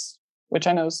NSCA's, which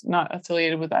I know is not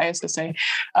affiliated with the ISSA,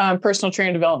 Personal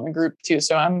Training Development Group too.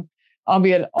 So I'll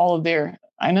be at all of their.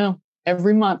 I know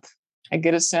every month I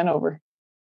get it sent over.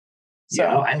 So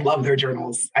I love their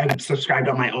journals. I subscribed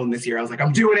on my own this year. I was like,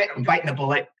 I'm doing it. I'm biting the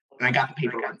bullet. And I got the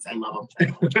paper ones. I love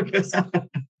them.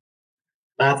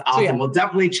 That's awesome. So, yeah. We'll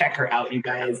definitely check her out, you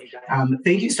guys.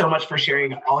 Thank you so much for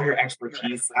sharing all your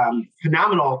expertise.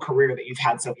 Phenomenal career that you've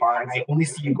had so far. And I only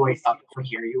see you going up from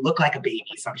here. You look like a baby.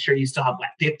 So I'm sure you still have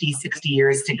 50, 60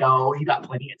 years to go. You got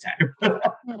plenty of time. Oh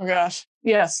my gosh.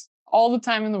 Yes. All the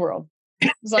time in the world.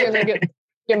 As long as I get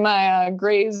my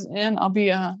grays in, I'll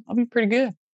be pretty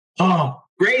good. Oh,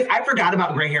 grays. I forgot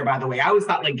about gray hair, by the way. I always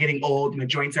thought like getting old and the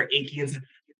joints are achy. And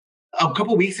a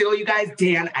couple weeks ago, you guys,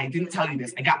 Dan, I didn't tell you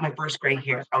this. I got my first gray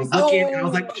hair. I was looking and I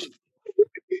was like,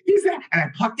 and I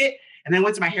plucked it And then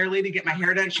went to my hair lady to get my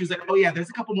hair done. She was like, oh yeah, there's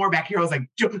a couple more back here. I was like,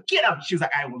 get up. She was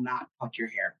like, I will not pluck your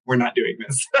hair. We're not doing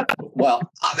this. Well,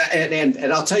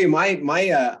 and I'll tell you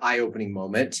my eye-opening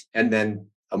moment, and then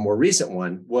a more recent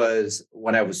one was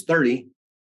when I was 30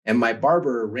 and my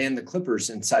barber ran the clippers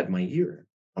inside my ear.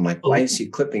 I'm like, why is he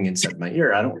clipping inside my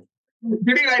ear? I don't.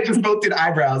 Vinny and I just both did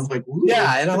eyebrows. Like, ooh.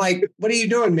 Yeah. And I'm like, what are you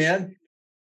doing, man?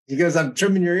 He goes, I'm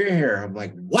trimming your ear hair. I'm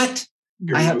like, what?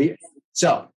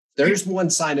 So there's one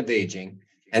sign of aging.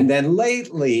 And then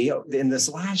lately, in this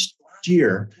last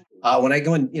year, when I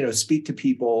go and speak to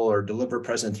people or deliver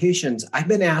presentations, I've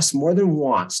been asked more than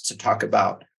once to talk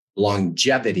about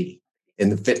longevity in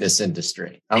the fitness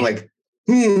industry. I'm like,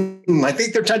 I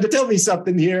think they're trying to tell me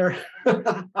something here.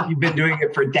 You've been doing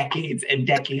it for decades and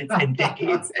decades and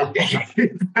decades and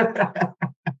decades.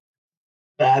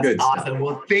 That's good awesome. Stuff.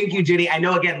 Well, thank you, Jenny. I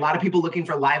know, again, a lot of people looking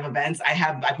for live events.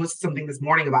 I posted something this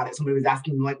morning about it. Somebody was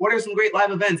asking me, like, what are some great live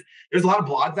events? There's a lot of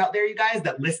blogs out there, you guys,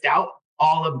 that list out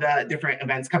all of the different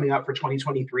events coming up for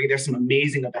 2023. There's some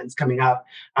amazing events coming up,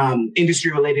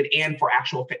 industry related and for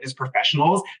actual fitness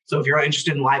professionals. So if you're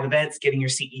interested in live events, getting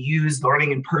your CEUs,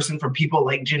 learning in person from people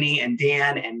like Jenny and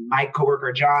Dan and my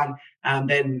coworker, John,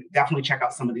 then definitely check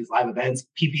out some of these live events.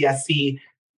 PPSC,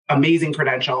 amazing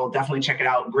credential. Definitely check it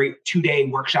out. Great 2-day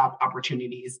workshop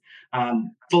opportunities,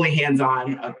 fully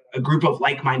hands-on, a group of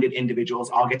like-minded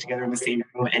individuals all get together in the same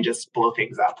room and just blow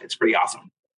things up. It's pretty awesome.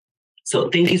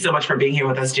 So thank you so much for being here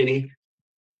with us, Jenny.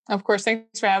 Of course.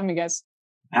 Thanks for having me, guys.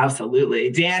 Absolutely.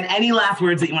 Dan, any last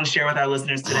words that you want to share with our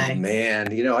listeners today? Oh,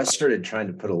 man, I started trying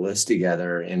to put a list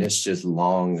together and it's just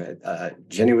long.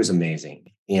 Jenny was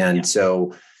amazing. And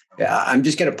so I'm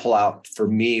just going to pull out for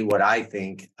me what I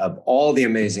think of all the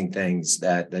amazing things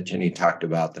that Jenny talked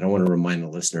about that I want to remind the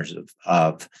listeners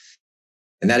of.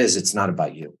 And that is, it's not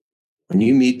about you. When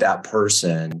you meet that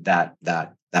person, that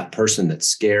person that's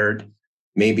scared,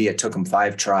 maybe it took them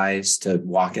 5 tries to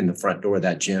walk in the front door of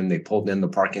that gym. They pulled in the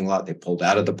parking lot. They pulled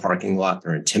out of the parking lot.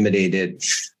 They're intimidated.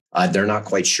 They're not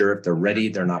quite sure if they're ready.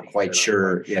 They're not quite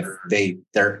sure if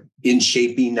they're in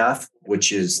shape enough,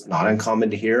 which is not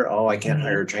uncommon to hear. Oh, I can't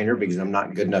hire a trainer because I'm not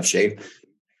in good enough shape.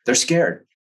 They're scared.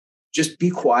 Just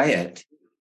be quiet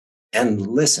and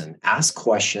listen. Ask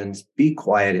questions. Be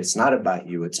quiet. It's not about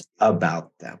you. It's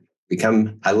about them.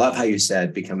 I love how you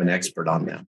said, become an expert on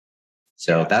them.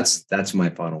 So that's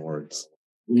my final words.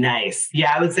 Nice.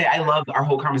 Yeah, I would say I love our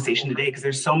whole conversation today because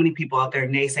there's so many people out there,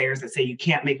 naysayers, that say you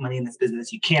can't make money in this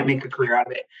business. You can't make a career out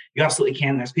of it. You absolutely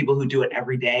can. There's people who do it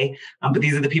every day. But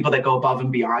these are the people that go above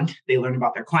and beyond. They learn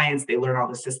about their clients. They learn all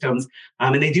the systems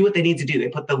and they do what they need to do. They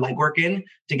put the legwork in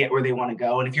to get where they want to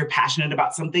go. And if you're passionate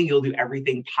about something, you'll do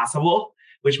everything possible,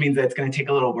 which means that it's going to take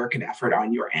a little work and effort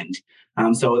on your end.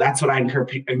 So that's what I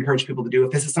encourage people to do.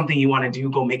 If this is something you want to do,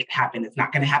 go make it happen. It's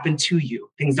not going to happen to you.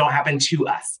 Things don't happen to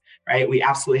us, right? We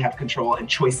absolutely have control and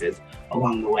choices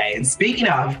along the way. And speaking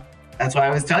of, that's why I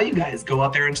always tell you guys, go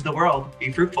out there into the world,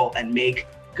 be fruitful, and make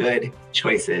good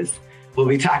choices. We'll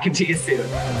be talking to you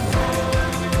soon.